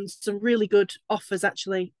some really good offers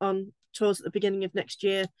actually on tours at the beginning of next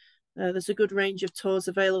year. There's a good range of tours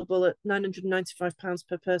available at £995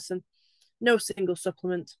 per person, no single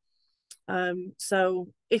supplement.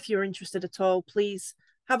 So if you're interested at all, please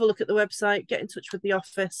have a look at the website, get in touch with the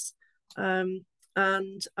office, and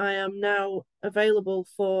I am now available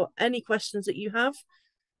for any questions that you have,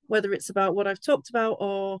 whether it's about what I've talked about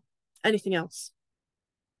or anything else.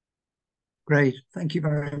 Great. Thank you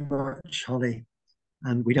very much, Holly.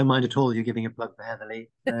 And we don't mind at all you giving a plug for Heatherlea.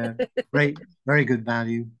 Great, very good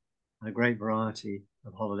value and a great variety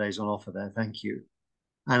of holidays on offer there. Thank you.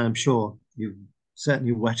 And I'm sure you've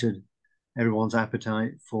certainly whetted everyone's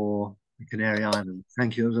appetite for the Canary Islands.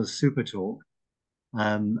 Thank you. It was a super talk.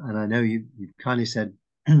 And I know you kindly said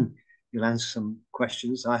you'll answer some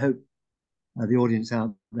questions. I hope the audience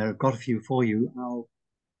out there have got a few for you. I'll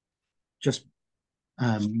just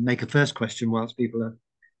make a first question whilst people are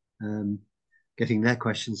getting their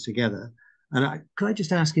questions together. And could I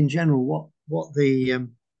just ask in general what the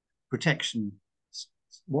protection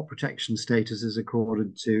status is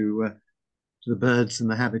accorded to the birds and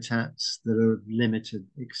the habitats that are of limited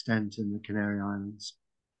extent in the Canary Islands?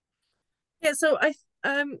 Yeah, so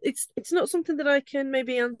it's not something that I can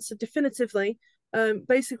maybe answer definitively.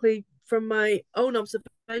 Basically, from my own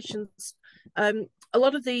observations, a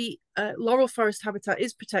lot of the laurel forest habitat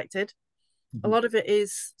is protected. A lot of it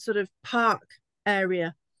is sort of park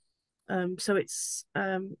area, so it's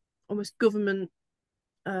almost government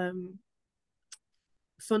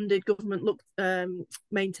funded, government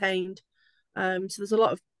maintained. So there's a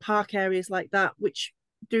lot of park areas like that which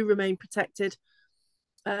do remain protected.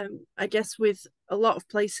 I guess with a lot of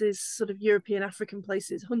places, sort of European, African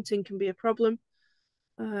places, hunting can be a problem.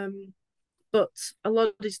 But a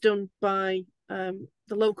lot is done by the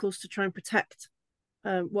locals to try and protect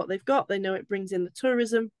what they've got. They know it brings in the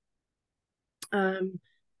tourism. And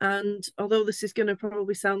although this is going to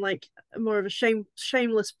probably sound like more of a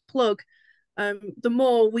shameless plug, the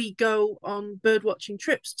more we go on bird watching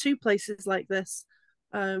trips to places like this,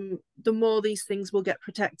 the more these things will get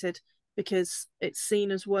protected because it's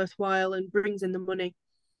seen as worthwhile and brings in the money.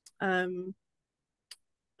 The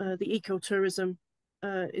ecotourism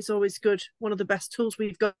is always good. One of the best tools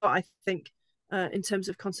we've got, I think, in terms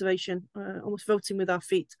of conservation, almost voting with our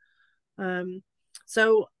feet.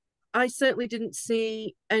 So I certainly didn't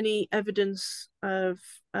see any evidence of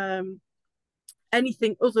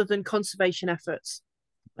anything other than conservation efforts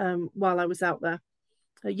while I was out there.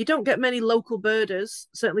 You don't get many local birders,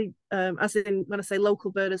 certainly, as in, when I say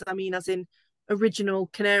local birders, I mean as in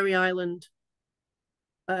original Canary Island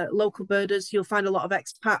local birders. You'll find a lot of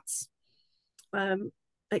expats,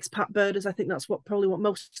 expat birders. I think that's probably what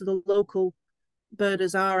most of the local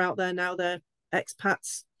birders are out there now. They're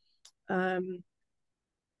expats. But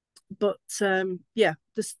yeah,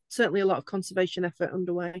 there's certainly a lot of conservation effort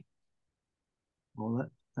underway.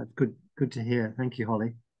 Well, that's good to hear. Thank you,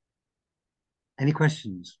 Holly. Any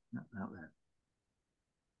questions out there?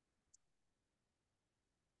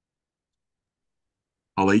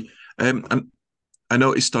 Holly, and I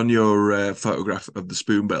noticed on your photograph of the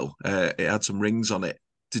spoonbill, it had some rings on it.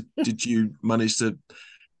 Did you manage to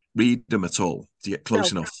read them at all? Did you get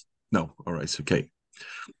close enough? No. All right. Okay.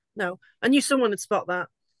 No, I knew someone would spot that.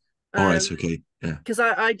 All right. Okay. Yeah. Because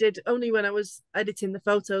I did only when I was editing the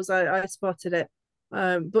photos, I spotted it.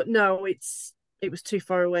 But no, it was too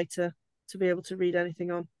far away to be able to read anything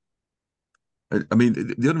on. I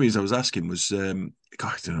mean, the other reason I was asking was, God, I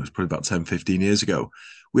don't know, it was probably about 10, 15 years ago.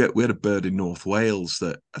 We had a bird in North Wales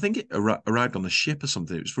that I think it arrived on a ship or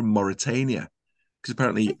something. It was from Mauritania, because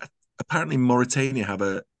apparently Mauritania have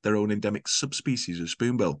their own endemic subspecies of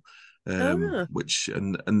spoonbill. Which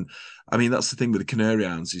and I mean, that's the thing with the Canary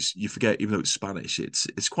Islands is you forget, even though it's Spanish,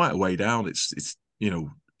 it's quite a way down. It's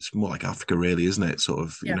it's more like Africa, really, isn't it? Sort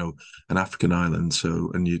of, an African island. So,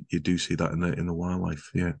 and you do see that in the wildlife,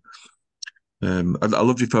 yeah. I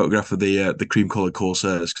loved your photograph of the cream coloured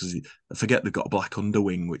corsairs, because I forget they've got a black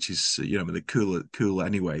underwing, which is they're cool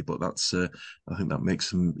anyway. But that's I think that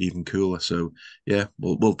makes them even cooler. So yeah,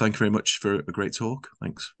 well, thank you very much for a great talk.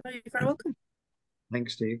 Thanks. You're very welcome.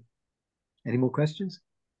 Thanks, Steve. Any more questions?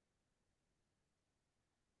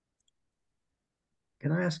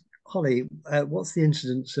 Can I ask Holly, what's the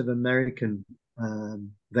incidence of American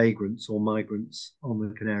vagrants or migrants on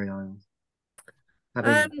the Canary Islands?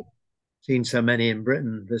 Having seen so many in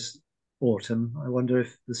Britain this autumn, I wonder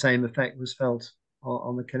if the same effect was felt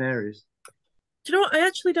on the Canaries. Do you know what? I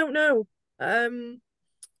actually don't know.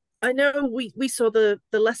 I know we saw the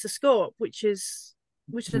lesser scaup, which is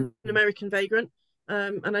an American vagrant,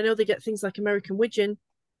 and I know they get things like American widgeon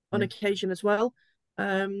on occasion as well.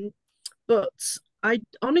 But I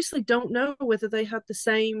honestly don't know whether they had the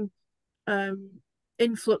same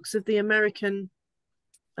influx of the American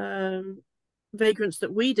vagrants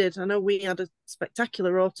that we did. I know we had a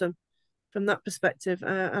spectacular autumn from that perspective,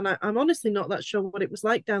 and I'm honestly not that sure what it was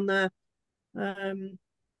like down there.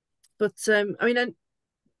 But I mean,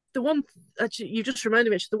 the one actually you just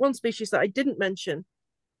reminded me, the one species that I didn't mention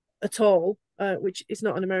at all, which is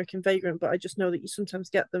not an American vagrant, but I just know that you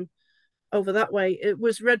sometimes get them over that way. It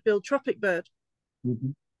was red-billed tropic bird.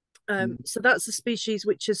 So that's a species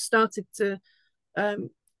which has started to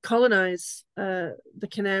colonize the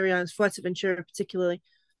Canary Islands, Fuerteventura particularly,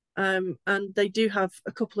 and they do have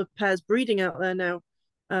a couple of pairs breeding out there now,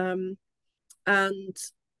 and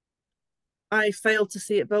I failed to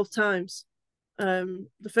see it both times. The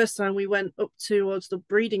first time we went up towards the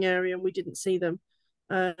breeding area and we didn't see them,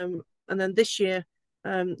 and then this year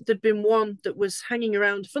there'd been one that was hanging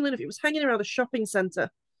around. Funnily enough, it was hanging around a shopping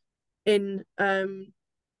centre in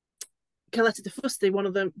Caleta de Fusti, one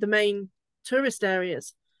of the main tourist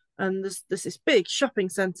areas, and there's this big shopping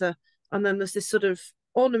centre, and then there's this sort of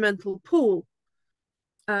ornamental pool,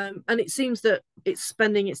 and it seems that it's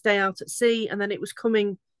spending its day out at sea, and then it was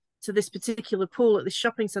coming to this particular pool at this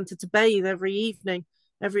shopping centre to bathe every evening,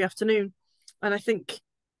 every afternoon. And I think,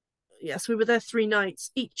 yes, we were there 3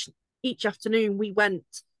 nights. Each afternoon we went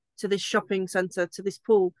to this shopping centre, to this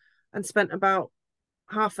pool, and spent about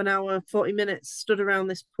half an hour, 40 minutes stood around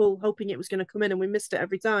this pool hoping it was going to come in, and we missed it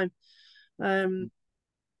every time.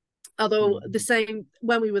 Although the same,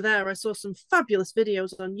 when we were there, I saw some fabulous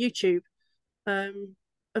videos on YouTube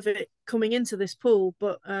of it coming into this pool,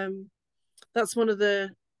 but that's one of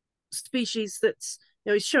the species that's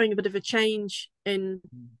is showing a bit of a change in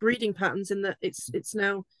breeding patterns, in that it's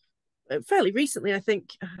now fairly recently, I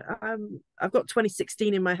think. I've got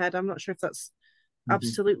 2016 in my head. I'm not sure if that's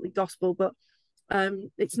absolutely gospel, but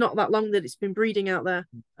it's not that long that it's been breeding out there,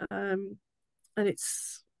 and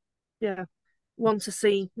it's one to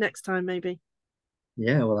see next time maybe.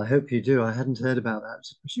 Yeah, well, I hope you do. I hadn't heard about that.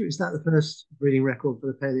 Is that the first breeding record for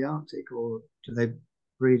the Palearctic, or do they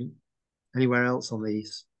breed anywhere else on the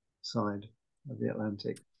east side of the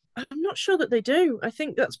Atlantic? I'm not sure that they do. I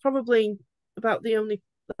think that's probably the only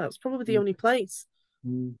place.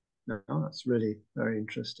 No, that's really very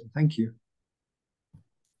interesting. Thank you.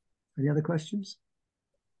 Any other questions?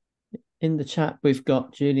 In the chat, we've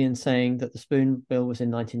got Julian saying that the spoonbill was in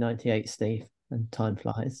 1998, Steve, and time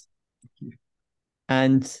flies. Thank you.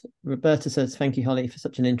 And Roberta says, thank you, Holly, for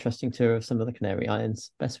such an interesting tour of some of the Canary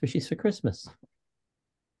Islands. Best wishes for Christmas.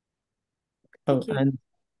 And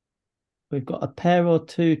we've got a pair or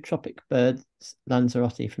 2 tropic birds,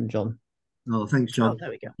 Lanzarote, from John. Oh, thanks, John. Oh,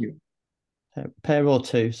 there we go. Pair or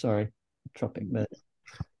 2, sorry, tropic birds.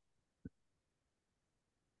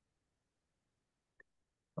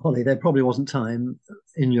 Holly, there probably wasn't time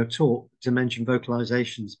in your talk to mention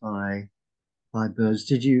vocalizations by birds.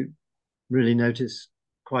 Did you really notice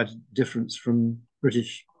quite a difference from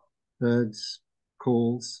British birds'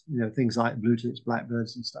 calls? Things like blue-tips,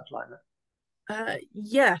 blackbirds, and stuff like that.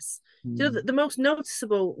 Yes. The most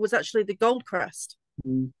noticeable was actually the goldcrest.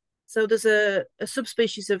 So there's a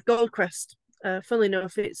subspecies of goldcrest. Funnily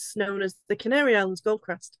enough, it's known as the Canary Islands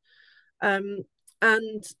goldcrest. And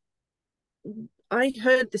I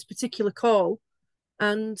heard this particular call,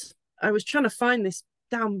 and I was trying to find this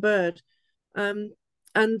damn bird, and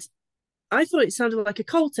I thought it sounded like a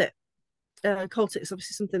coal tit. Coal tit is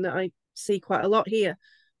obviously something that I see quite a lot here,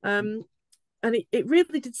 and it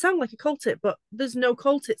really did sound like a coal tit, but there's no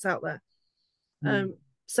coal tits out there.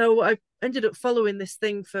 So I ended up following this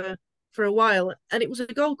thing for a while, and it was a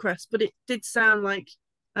goldcrest, but it did sound like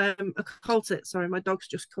a coal tit. Sorry, my dog's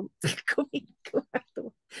just coming.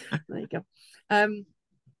 There you go.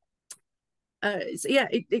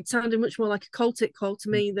 It sounded much more like a coal tit call to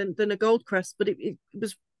me than a goldcrest, but it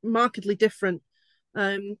was markedly different.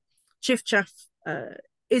 Chiff chaff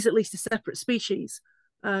is at least a separate species,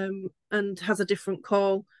 and has a different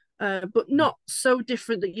call, but not so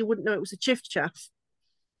different that you wouldn't know it was a chiffchaff.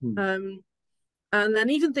 And then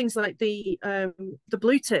even things like the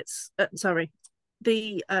blue tits,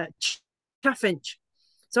 the chaffinch.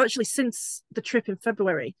 So actually, since the trip in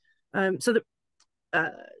February, so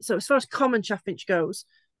as far as common chaffinch goes,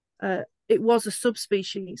 it was a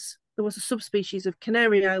subspecies. There was a subspecies of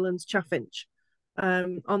Canary Islands chaffinch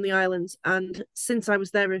on the islands, and since I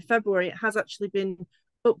was there in February, it has actually been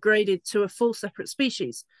upgraded to a full separate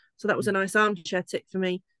species. So that was a nice armchair tick for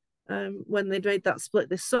me when they made that split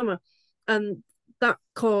this summer, and that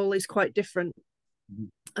call is quite different.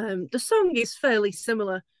 The song is fairly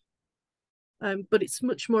similar, but it's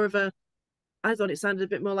much more of a. I thought it sounded a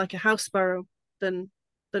bit more like a house sparrow than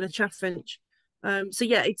a chaffinch. So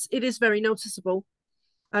yeah, it is very noticeable.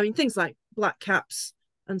 I mean, things like black caps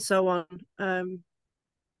and so on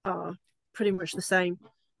are pretty much the same.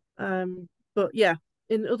 But yeah,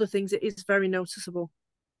 in other things, it is very noticeable.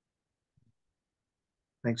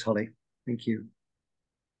 Thanks, Holly. Thank you.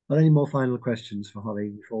 Are there any more final questions for Holly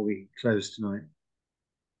before we close tonight?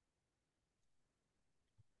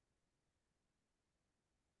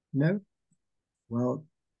 No? Well,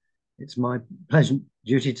 it's my pleasant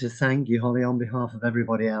duty to thank you, Holly, on behalf of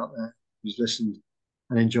everybody out there who's listened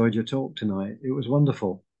and enjoyed your talk tonight. It was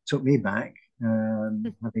wonderful. It took me back,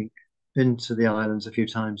 having been to the islands a few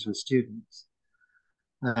times with students.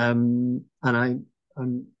 And I'm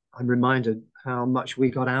reminded how much we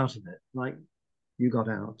got out of it, like you got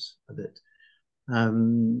out of it.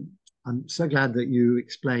 I'm so glad that you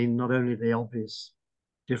explained not only the obvious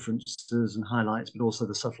differences and highlights, but also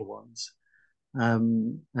the subtle ones.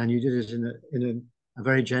 And you did it in a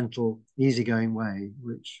very gentle, easygoing way,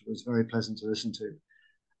 which was very pleasant to listen to.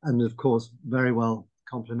 And of course, very well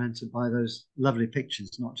complemented by those lovely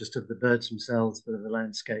pictures, not just of the birds themselves, but of the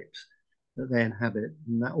landscapes that they inhabit.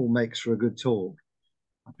 And that all makes for a good talk.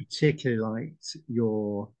 I particularly liked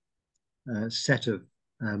your set of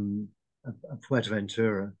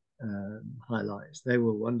Fuerteventura highlights. They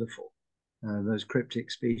were wonderful. Those cryptic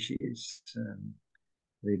species,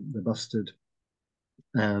 the bustard,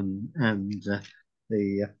 and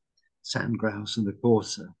the sand grouse and the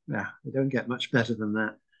corsair. Yeah, they don't get much better than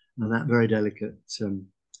that. And that very delicate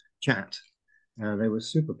chat. They were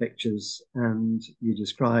super pictures, and you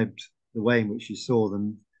described the way in which you saw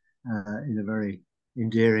them in a very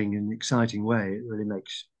endearing and exciting way. It really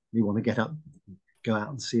makes me want to get up, go out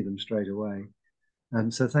and see them straight away.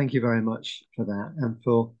 And so thank you very much for that, and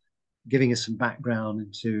for giving us some background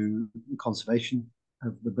into the conservation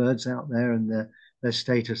of the birds out there and their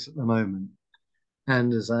status at the moment.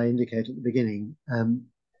 And as I indicated at the beginning,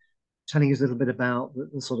 telling us a little bit about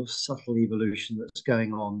the sort of subtle evolution that's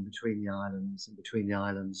going on between the islands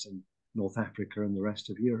and North Africa and the rest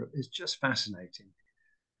of Europe is just fascinating.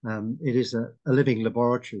 It is a living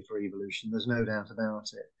laboratory for evolution. There's no doubt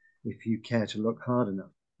about it, if you care to look hard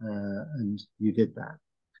enough, and you did that.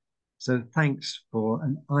 So thanks for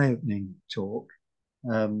an eye-opening talk,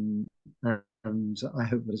 and I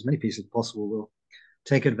hope that as many people as possible will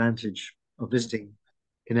take advantage of visiting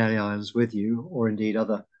Canary Islands with you, or indeed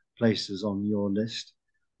other places on your list.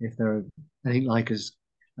 If there are anything like as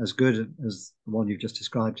good as the one you've just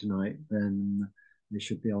described tonight, then they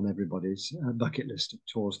should be on everybody's bucket list of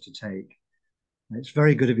tours to take. It's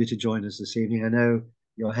very good of you to join us this evening. I know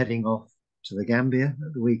you're heading off to the Gambia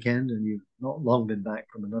at the weekend, and you've not long been back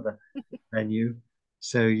from another venue,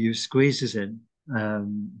 so you squeezed us in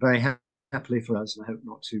very happily for us, and I hope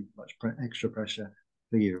not too much extra pressure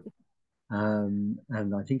for you. And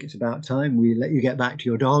I think it's about time we let you get back to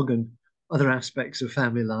your dog and other aspects of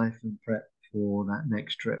family life and prep for that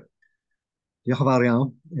next trip.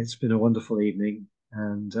 It's been a wonderful evening,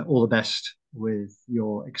 and all the best with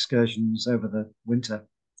your excursions over the winter.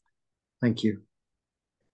 Thank you.